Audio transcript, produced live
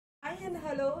Hi and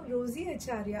hello, Rosie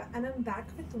Acharya, and I'm back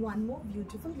with one more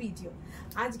beautiful video.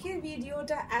 Ajker video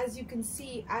ta, as you can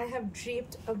see, I have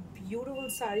draped a beautiful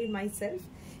sari myself.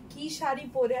 Ki shari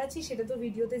pore achi seta to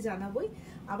video te janaboi,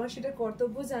 amar seta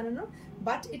kortobbo janano,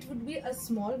 but it would be a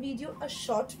small video, a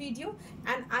short video,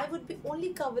 and I would be only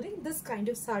covering this kind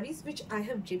of saris which I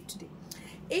have draped today.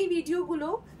 এই ভিডিওগুলো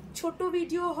ছোট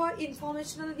video হয়,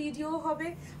 informational video হবে,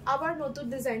 আবার নতুন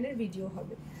ডিজাইনের video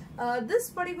হবে। This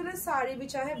particular sari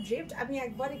which I have draped, আমি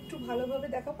একবার একটু ভালোভাবে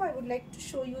দেখাবো। I would like to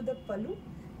show you the pallu.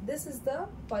 This is the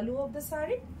pallu of the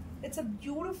sari. It's a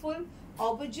beautiful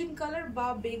aubergine color বা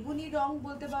বেগুনি রং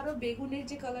বলতে পারো, বেগুনের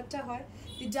যে কালারটা হয়,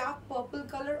 the dark purple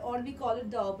color, or we call it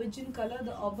the aubergine color,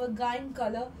 the aubergine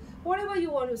color, whatever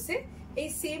you want to say. এই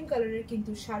same color এর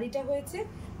কিন্তু শাড়িটা হয়েছে,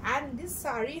 and this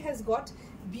sari has got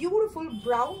beautiful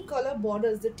brown color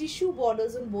borders, the tissue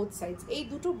borders on both sides. এই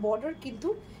দুটো border কিন্তু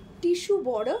tissue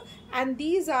border, and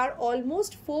these are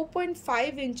almost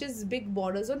 4.5 inches big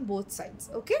borders on both sides.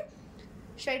 Okay,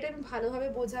 শাড়িটা আমি ভালোভাবে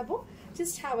বোঝাবো.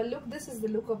 Just have a look. This is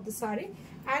the look of the sari,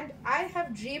 and I have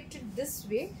draped it this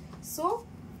way. So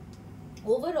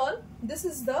overall, this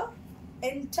is the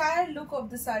entire look of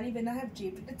the sari when I have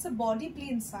draped it. It's a body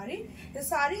plain sari. The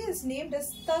sari is named as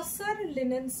tussar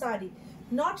linen sari,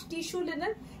 not tissue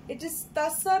linen. It is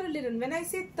tussar linen. When I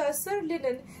say tussar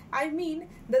linen, I mean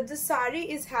that the sari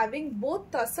is having both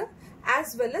tussar as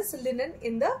well as linen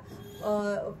in the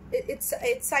its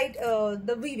side,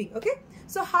 the weaving. Okay,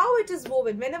 so how it is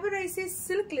woven? Whenever I say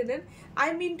silk linen, I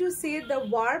mean to say the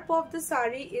warp of the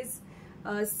sari is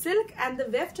silk and the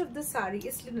weft of the sari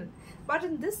is linen. But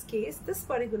in this case, this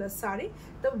particular sari,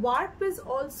 the warp is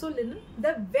also linen,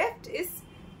 the weft is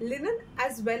linen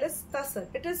as well as tussar.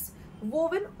 It is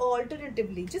woven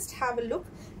alternatively. Just have a look.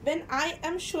 When I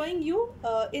am showing you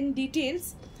in details,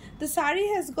 the sari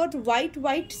has got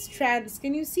white strands.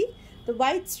 Can you see the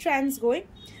white strands going?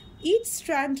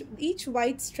 Each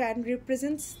white strand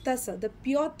represents tussar, the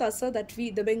pure tussar that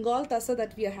the Bengal tussar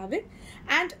that we are having,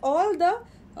 and all the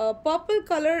purple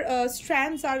color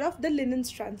strands are of the linen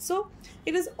strand. So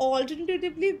it is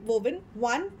alternatively woven,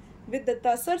 one with the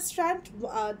tussar strand,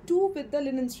 two with the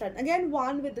linen strand, again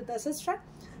one with the tussar strand,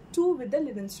 two with the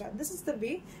linen strand. This is the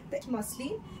way that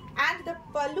muslin, and the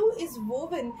pallu is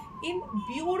woven in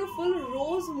beautiful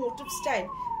rose motif style.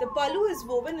 The pallu is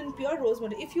woven in pure rose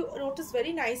motif. If you notice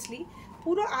very nicely,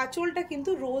 puro aacholta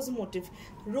kintu rose motif.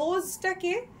 Rose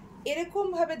take এরকম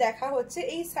ভাবে দেখা হচ্ছে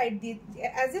এই side দিয়ে,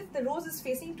 as if the rose is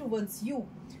facing towards you.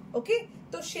 Okay,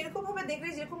 তো সেরকম ভাবে দেখলে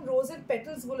যেরকম রোজের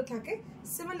পেটালস গুলো থাকে,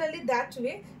 similarly that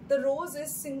way the rose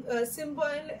is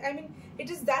symbol. I mean, it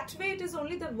is that way. It is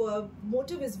only the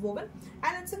motif is woven,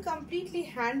 and it's a completely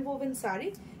hand woven sari.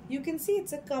 You can see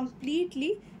it's a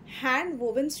completely hand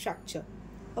woven structure.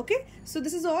 Okay, so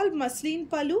this is all muslin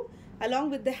pallu along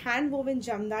with the hand woven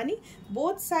jamdani.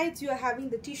 Both sides you are having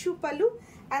the tissue pallu,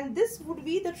 and this would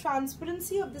be the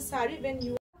transparency of the sari when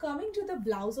you are coming to the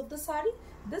blouse of the sari.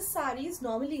 This saris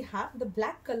normally have the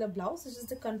black color blouse, which is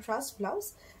the contrast blouse.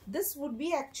 This would be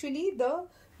actually the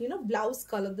blouse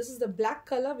color. This is the black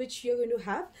color which you're going to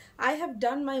have. I have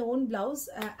done my own blouse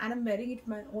and I'm wearing it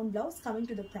my own blouse. Coming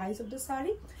to the price of the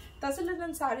sari, tussar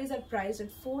linen saris are priced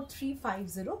at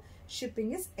 4350. Shipping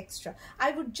is extra. I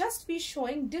would just be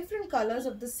showing different colors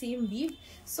of the same weave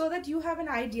so that you have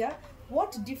an idea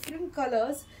what different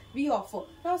colors we offer.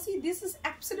 Now see, this is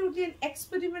absolutely an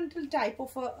experimental type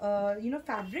of a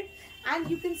fabric, and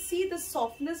you can see the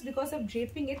softness because of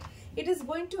draping it. It is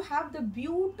going to have the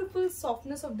beautiful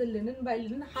softness of the linen by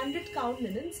linen, 100 count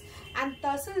linens, and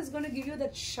tussar is going to give you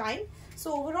that shine. So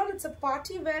overall, it's a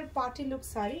party wear, party look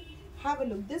sari. Have a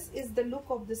look. This is the look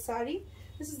of the sari.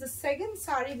 This is the second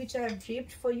sari which I have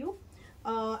draped for you,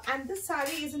 and this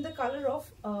sari is in the color of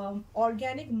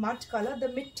organic mud color, the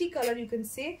mitti color, you can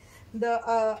say, the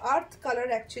earth color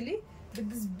actually, with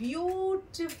this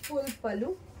beautiful pallu,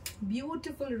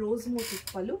 beautiful rose motif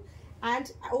pallu. And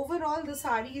overall the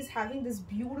sari is having this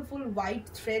beautiful white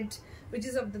thread which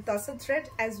is of the tussar thread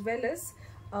as well as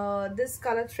this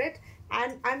color thread.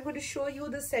 And I'm going to show you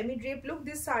the semi-drape look.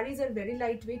 These saris are very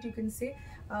lightweight, you can say.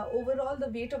 Overall the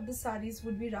weight of the saris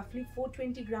would be roughly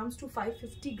 420 grams to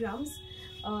 550 grams.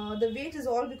 The weight is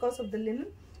all because of the linen,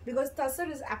 because tussar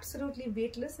is absolutely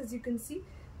weightless, as you can see.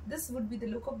 This would be the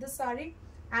look of the sari,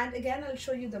 and again I'll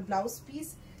show you the blouse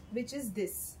piece, which is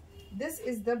this. This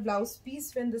is the blouse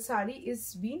piece when the sari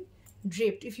is being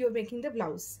draped, if you're making the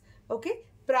blouse. Okay,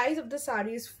 price of the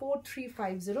sari is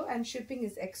 4350 and shipping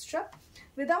is extra.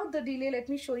 Without the delay, let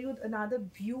me show you another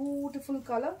beautiful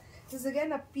color. This is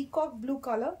again a peacock blue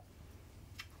color.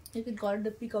 You can call it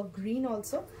the peacock green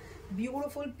also.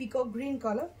 Beautiful peacock green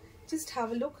color. Just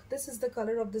have a look. This is the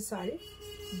color of the sari.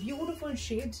 Beautiful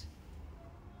shade.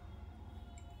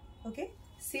 Okay,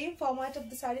 same format of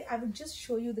the sari. I will just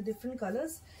show you the different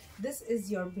colors. This is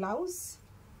your blouse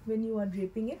when you are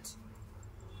draping it,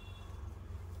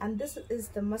 and this is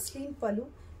the muslin pallu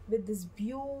with this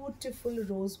beautiful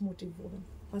rose motif woven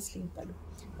muslin pallu.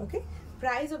 Okay,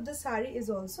 price of the sari is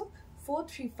also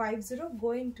 4350.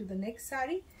 Going to the next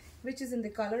sari, which is in the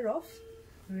color of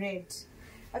red.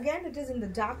 Again, it is in the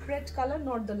dark red color,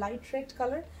 not the light red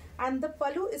color, and the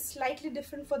pallu is slightly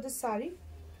different for this sari.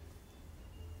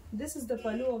 This is the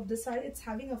pallu of the sari. It's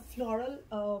having a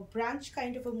floral branch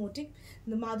kind of a motif,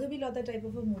 the Madhavi Lata type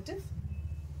of a motif.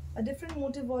 A different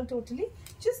motif all totally.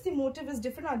 Just the motif is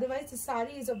different. Otherwise, the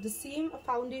sari is of the same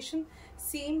foundation,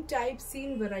 same type,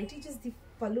 same variety. Just the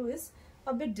pallu is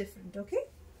a bit different. Okay.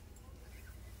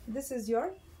 This is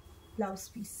your blouse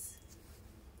piece.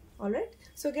 Alright,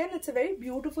 so again, it's a very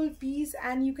beautiful piece,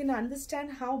 and you can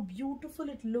understand how beautiful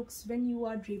it looks when you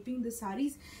are draping the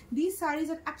saris. These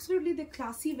saris are absolutely the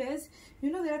classy wears.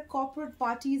 You know, there are corporate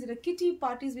parties, there are kitty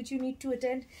parties which you need to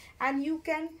attend, and you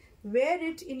can wear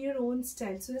it in your own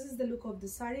style. So this is the look of the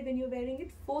sari when you're wearing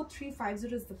it.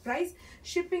 4350 is the price.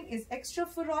 Shipping is extra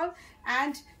for all,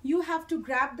 and you have to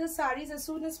grab the saris as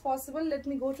soon as possible. Let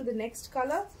me go to the next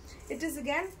color. It is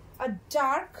again a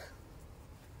dark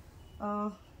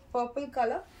purple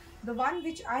color. The one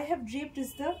which I have draped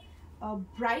is the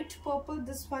bright purple.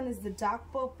 This one is the dark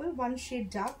purple, one shade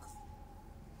dark.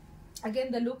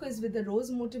 Again, the look is with the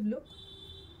rose motif look.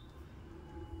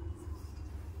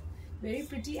 Very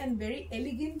pretty and very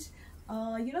elegant.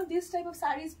 You know, this type of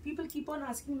saris, people keep on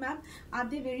asking, ma'am, are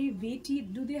they very weighty?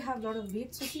 Do they have a lot of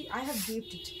weight? So see, I have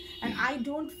draped it and I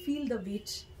don't feel the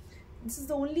weight. This is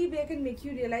the only way I can make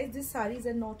you realize these saris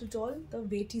are not at all the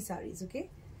weighty saris. Okay,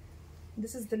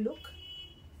 this is the look.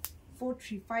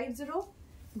 4350.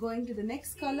 Going to the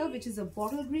next color, which is a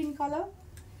bottle green color.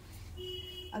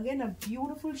 Again, a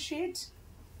beautiful shade.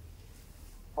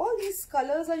 All these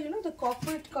colors are, you know, the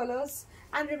corporate colors,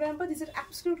 and remember, these are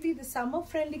absolutely the summer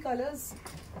friendly colors.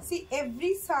 See,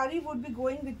 every sari would be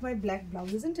going with my black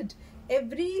blouse, isn't it?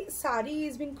 Every sari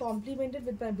is being complemented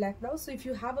with my black blouse. So if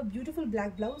you have a beautiful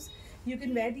black blouse, you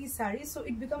can wear these saris. So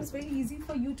it becomes very easy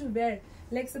for you to wear.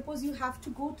 Like suppose you have to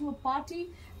go to a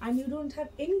party and you don't have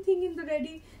anything in the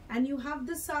ready, and you have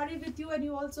the sari with you and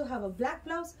you also have a black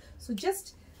blouse. So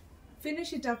just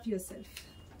finish it up yourself.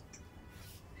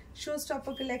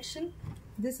 Showstopper collection.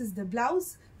 This is the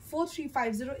blouse.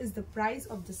 4350 is the price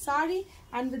of the sari,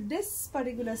 and with this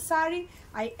particular sari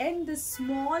I end this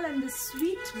small and this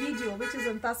sweet video which is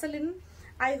on tussar linen.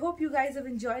 I hope you guys have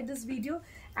enjoyed this video,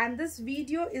 and this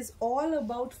video is all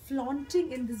about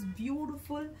flaunting in this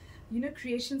beautiful, you know,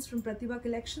 creations from Pratibha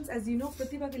Collections. As you know,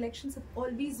 Pratibha Collections have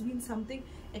always been something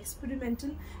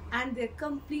experimental, and they're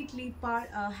completely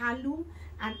handloom,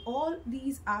 and all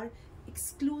these are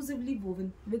exclusively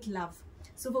woven with love.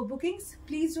 So for bookings,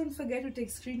 please don't forget to take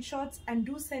screenshots, and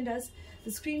do send us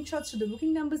the screenshots to the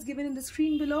booking numbers given in the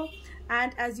screen below.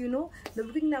 And as you know, the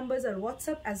booking numbers are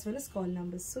WhatsApp as well as call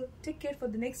numbers. So take care for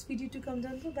the next video to come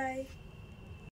down. Bye bye.